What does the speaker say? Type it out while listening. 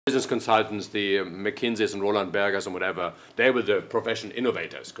business consultants, the McKinseys and Roland Bergers and whatever, they were the professional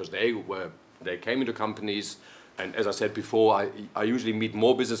innovators because they came into companies. And as I said before, I usually meet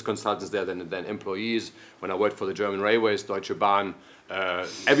more business consultants there than employees. When I worked for the German Railways, Deutsche Bahn,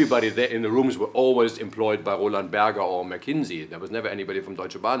 everybody there in the rooms were always employed by Roland Berger or McKinsey. There was never anybody from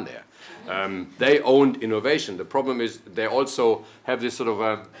Deutsche Bahn there. They owned innovation. The problem is they also have this sort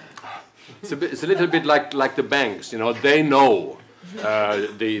of it's a little bit like the banks. You know, they know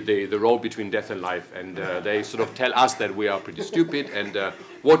the road between death and life, and they sort of tell us that we are pretty stupid. And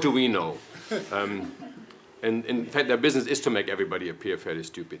what do we know? And in fact, their business is to make everybody appear fairly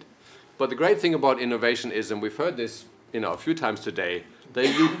stupid. But the great thing about innovation is, and we've heard this, a few times today, that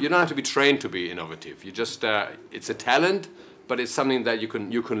you don't have to be trained to be innovative. You just it's a talent, but it's something that you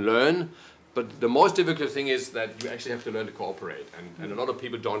can learn. But the most difficult thing is that you actually have to learn to cooperate, and a lot of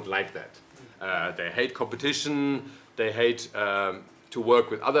people don't like that. They hate competition. They hate to work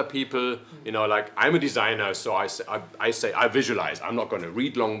with other people. Like I'm a designer, so I say I visualize. I'm not going to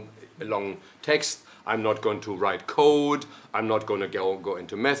read long text. I'm not going to write code. I'm not going to go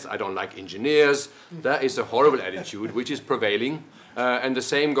into math. I don't like engineers. That is a horrible attitude which is prevailing. And the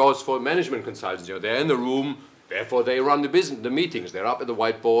same goes for management consultants. They're in the room, therefore they run the meetings. They're up at the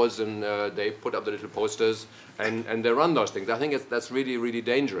whiteboards and they put up the little posters and they run those things. I think that's really, really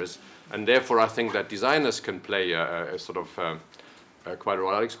dangerous. And therefore I think that designers can play a sort of quite a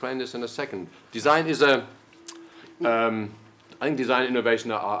role. I'll explain this in a second. Design is I think design and innovation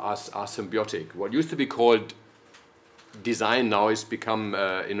are symbiotic. What used to be called design now has become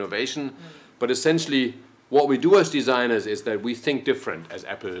innovation. But essentially, what we do as designers is that we think different, as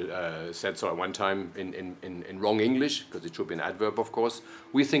Apple said so at one time in wrong English, because it should be an adverb, of course.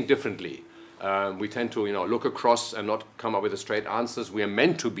 We think differently. We tend to look across and not come up with the straight answers. We are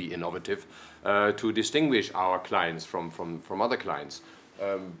meant to be innovative to distinguish our clients from other clients.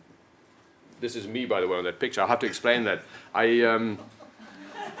 This is me, by the way, on that picture. I have to explain that. My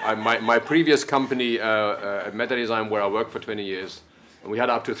previous company, Meta Design, where I worked for 20 years, and we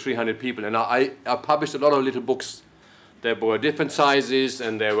had up to 300 people. And I published a lot of little books. There were different sizes,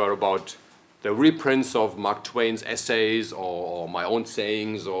 and they were about the reprints of Mark Twain's essays or my own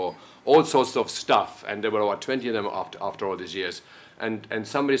sayings or all sorts of stuff. And there were about 20 of them after all these years. And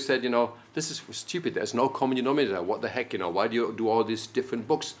somebody said, this is stupid. There's no common denominator. What the heck, why do you do all these different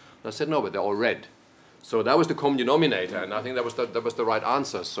books? I said, no, but they're all red. So that was the common denominator, and I think that was the right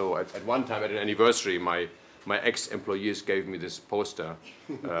answer. So at one time, at an anniversary, my ex-employees gave me this poster,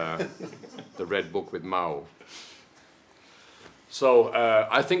 the red book with Mao. So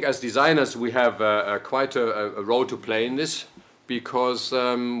I think as designers, we have quite a role to play in this, because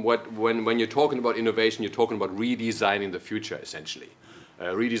when you're talking about innovation, you're talking about redesigning the future, essentially.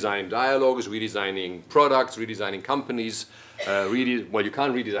 Redesigning dialogues, redesigning products, redesigning companies. Well, you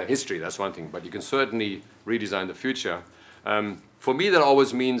can't redesign history, that's one thing, but you can certainly redesign the future. For me, that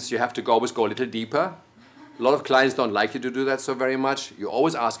always means you have to always go a little deeper. A lot of clients don't like you to do that so very much. You're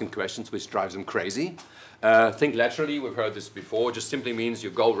always asking questions, which drives them crazy. Think laterally, we've heard this before, just simply means you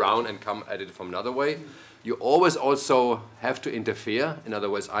go round and come at it from another way. You always also have to interfere. In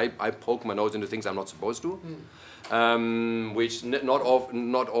other words, I poke my nose into things I'm not supposed to. Which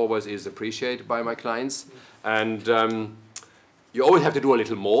not always is appreciated by my clients. And you always have to do a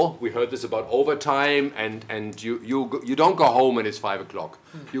little more. We heard this about overtime, and you don't go home when it's 5 o'clock.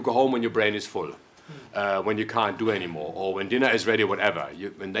 You go home when your brain is full, when you can't do anymore, or when dinner is ready, whatever.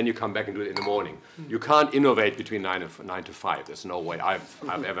 And then you come back and do it in the morning. You can't innovate between 9 to 5. There's no way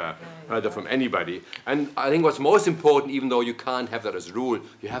I've ever heard that from anybody. And I think what's most important, even though you can't have that as a rule,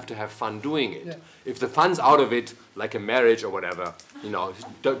 you have to have fun doing it. Yeah. If the fun's out of it, like a marriage or whatever,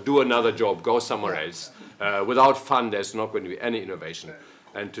 do another job, go somewhere else. Without fun, there's not going to be any innovation.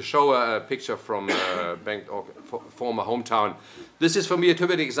 And to show a picture from former hometown, this is for me a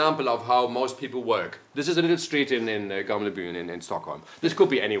typical example of how most people work. This is a little street in Gamlebyen in Stockholm. This could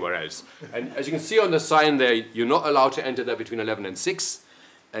be anywhere else. And as you can see on the sign there, you're not allowed to enter there between 11 and 6.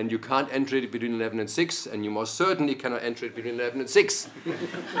 And you can't enter it between 11 and 6, and you most certainly cannot enter it between 11 and 6.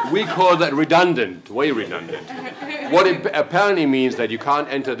 We call that redundant, way redundant. What it apparently means that you can't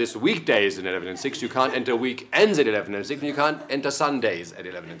enter this weekdays at 11 and 6, you can't enter weekends at 11 and 6, and you can't enter Sundays at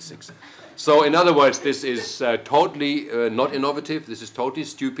 11 and 6. So in other words, this is totally not innovative, this is totally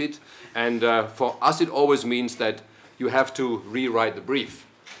stupid, and for us it always means that you have to rewrite the brief.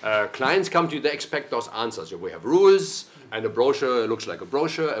 Clients come to you, they expect those answers. We have rules, and a brochure looks like a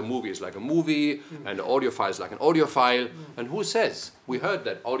brochure, a movie is like a movie, and an audio file is like an audio file. And who says? We heard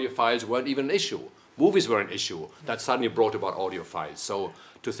that audio files weren't even an issue. Movies were an issue. That suddenly brought about audio files. So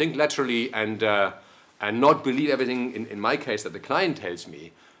to think laterally and not believe everything, in my case, that the client tells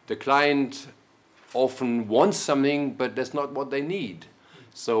me, the client often wants something, but that's not what they need.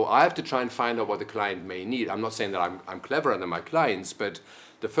 So I have to try and find out what the client may need. I'm not saying that I'm cleverer than my clients, but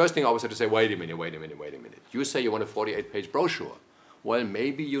the first thing I always have to say, wait a minute. You say you want a 48-page brochure. Well,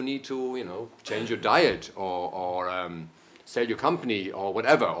 maybe you need to, you know, change your diet or sell your company or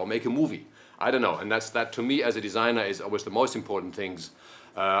whatever, or make a movie. I don't know. And that to me as a designer is always the most important things.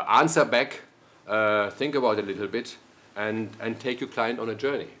 Answer back, think about it a little bit, and take your client on a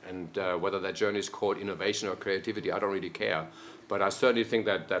journey. And whether that journey is called innovation or creativity, I don't really care. But I certainly think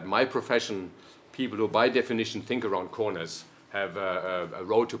that my profession, people who by definition think around corners, have a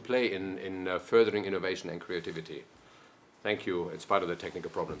role to play in furthering innovation and creativity. Thank you. It's part of the technical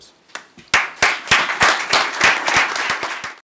problems.